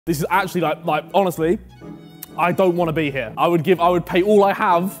This is actually like honestly, I don't want to be here. I would pay all I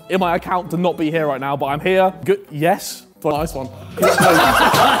have in my account to not be here right now, but I'm here. Good, yes, but nice one.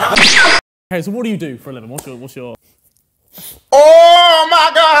 Okay, so what do you do for a living? What's your? Oh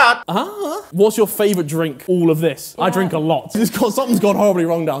my God! What's your favourite drink? All of this. I drink a lot. Something's gone horribly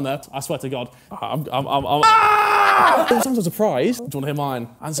wrong down there. I swear to God. Sometimes I'm surprised. Do you want to hear mine?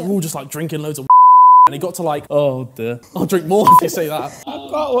 And so we're all just like drinking loads of. And it got to like, oh dear. I'll drink more if you say that. I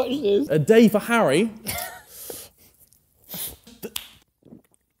can't watch this. A day for Harry.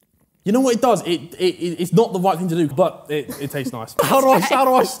 You know what it does? It's not the right thing to do, but it tastes nice. How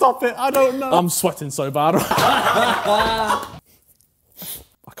do I stop it? I don't know. I'm sweating so bad. I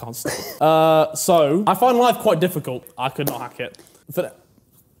can't stop. So, I find life quite difficult. I could not hack it.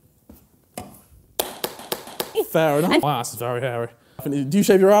 Fair enough. My ass is very hairy. Do you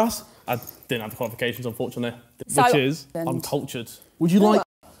shave your ass? I didn't have the qualifications, unfortunately. Which is, I'm cultured. Would you like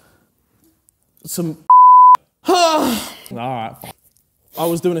some? All right. I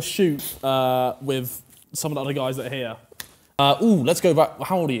was doing a shoot with some of the other guys that are here. Ooh, let's go back.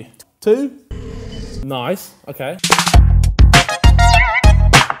 How old are you? 2? Nice. Okay.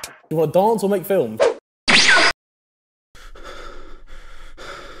 You want to dance or make films?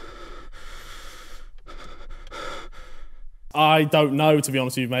 I don't know, to be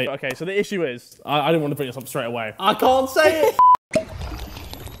honest with you, mate. Okay, so the issue is, I didn't want to bring this up straight away. I can't say it!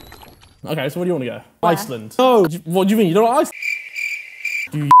 Okay, so where do you want to go? Where? Iceland. Oh, what do you mean? You don't like Iceland?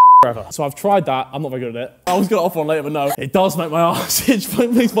 You forever. So I've tried that. I'm not very good at it. I was gonna offer one later, but no. It does make my arse itch.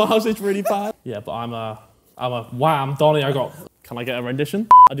 It makes my arse itch really bad. Yeah, but I'm a wham, Donnie. Can I get a rendition?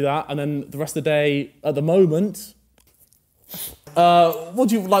 I do that, and then the rest of the day, at the moment, what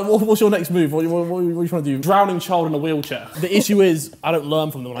do you like? What's your next move? What are you trying to do? Drowning child in a wheelchair. The issue is I don't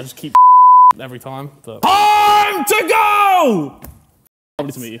learn from them, and I just keep every time. But time to go.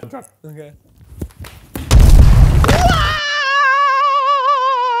 Lovely to meet you. Okay.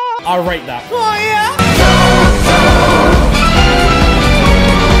 I rate that. Oh yeah.